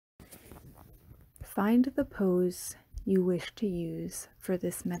Find the pose you wish to use for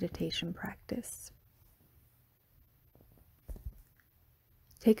this meditation practice.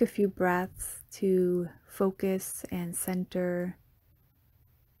 Take a few breaths to focus and center.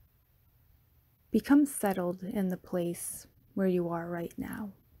 Become settled in the place where you are right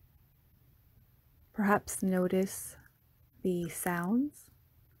now. Perhaps notice the sounds.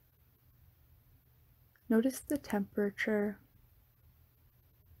 Notice the temperature.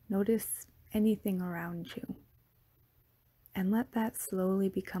 Notice anything around you. And let that slowly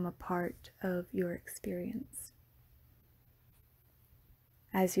become a part of your experience.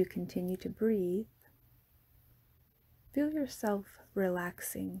 As you continue to breathe, feel yourself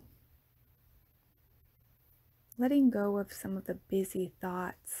relaxing, letting go of some of the busy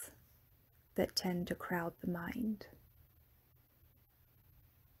thoughts that tend to crowd the mind.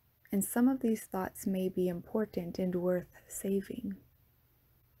 And some of these thoughts may be important and worth saving.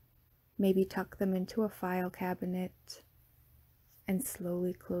 Maybe tuck them into a file cabinet and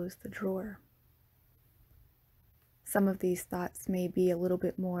slowly close the drawer. Some of these thoughts may be a little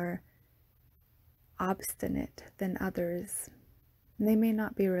bit more obstinate than others, and they may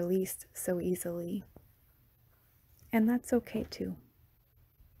not be released so easily. And that's okay too.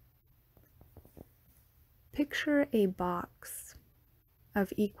 Picture a box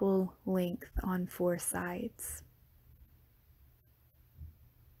of equal length on 4 sides.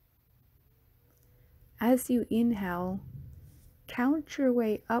 As you inhale, count your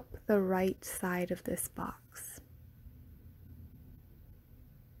way up the right side of this box.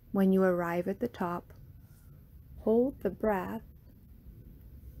 When you arrive at the top, hold the breath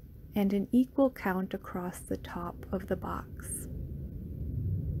and an equal count across the top of the box.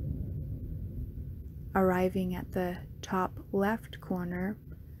 Arriving at the top left corner,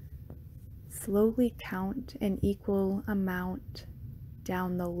 slowly count an equal amount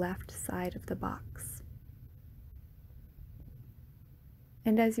down the left side of the box.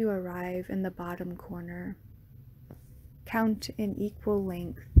 And as you arrive in the bottom corner, count an equal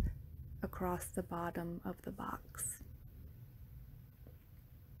length across the bottom of the box.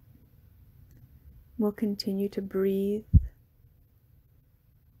 We'll continue to breathe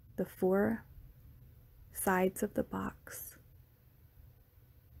the 4 sides of the box,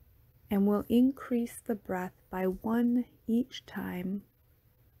 and we'll increase the breath by 1 each time,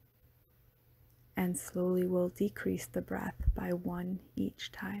 and slowly we'll decrease the breath by 1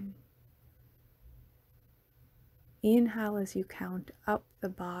 each time. Inhale as you count up the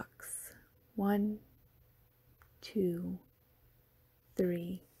box. 1, 2,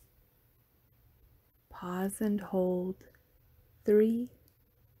 3. Pause and hold. 3,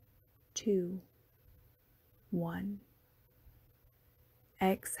 2, 1.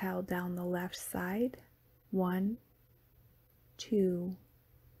 Exhale down the left side. 1, 2,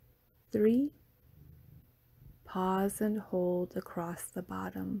 3. Pause and hold across the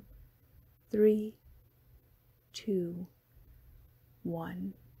bottom. 3, 2,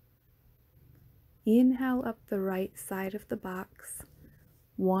 1. Inhale up the right side of the box.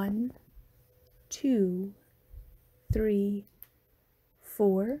 1, 2, 3,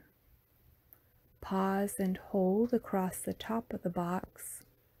 4. Pause and hold across the top of the box.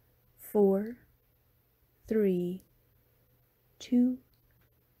 4, 3, 2,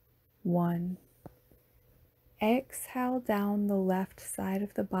 1. Exhale down the left side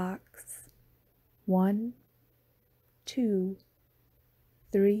of the box. 1, 2,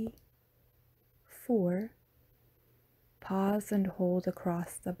 3, 4. Pause and hold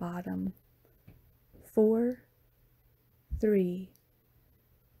across the bottom. 4, 3,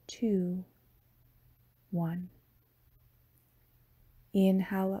 2, 1.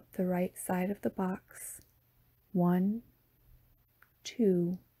 Inhale up the right side of the box. 1,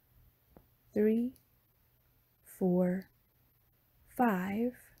 2, 3, 4,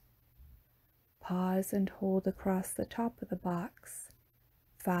 5. Pause and hold across the top of the box.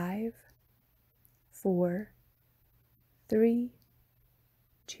 5, 4, 3,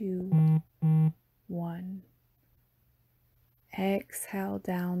 2, 1. Exhale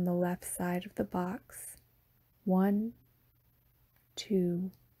down the left side of the box. 1,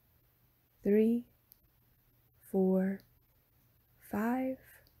 2, 3, 4, 5.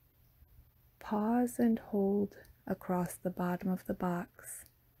 Pause and hold across the bottom of the box.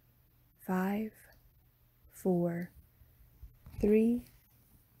 5, 4, 3,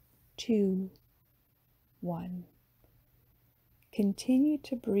 2, 1. Continue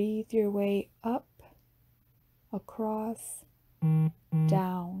to breathe your way up, across,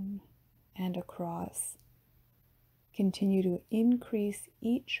 down, and across. Continue to increase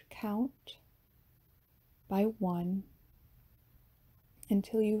each count by 1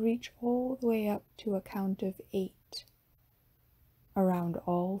 until you reach all the way up to a count of 8 around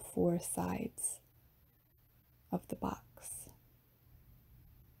all 4 sides of the box.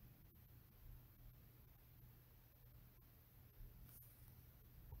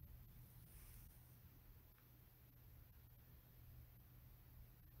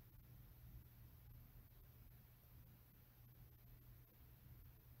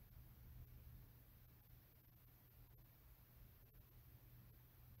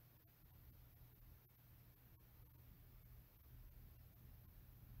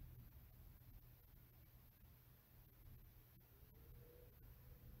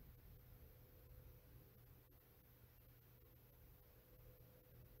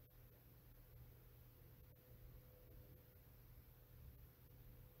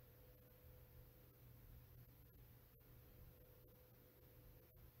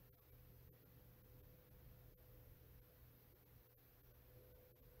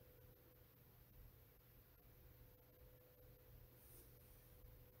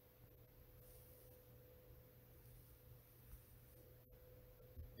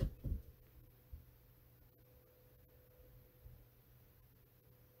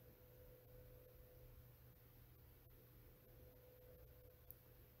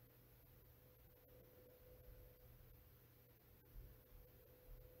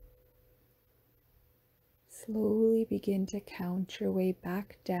 Slowly begin to count your way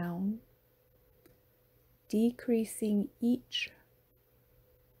back down, decreasing each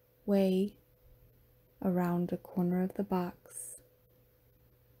way around the corner of the box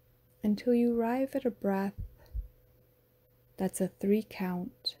until you arrive at a breath that's a 3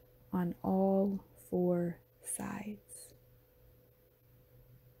 count on all 4 sides.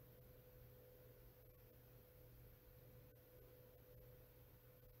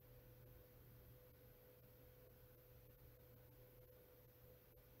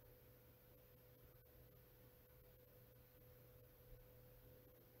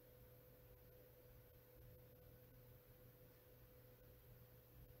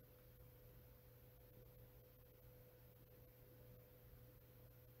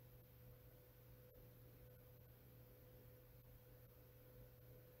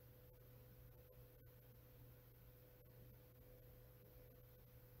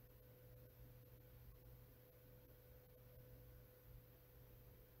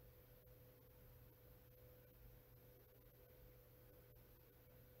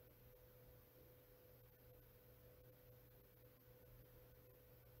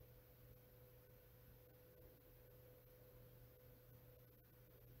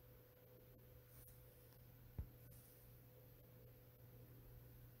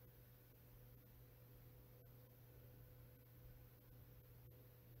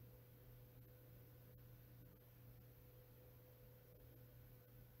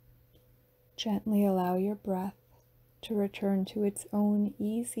 Gently allow your breath to return to its own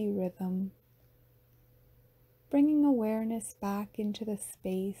easy rhythm, bringing awareness back into the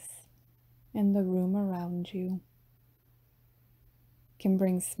space and the room around you. Can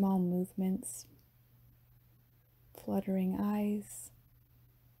bring small movements, fluttering eyes,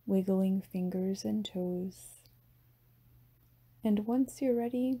 wiggling fingers and toes. And once you're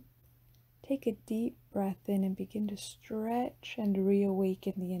ready, take a deep breath in and begin to stretch and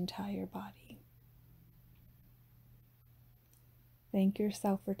reawaken the entire body. Thank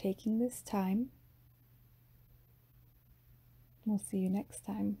yourself for taking this time. We'll see you next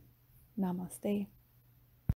time. Namaste.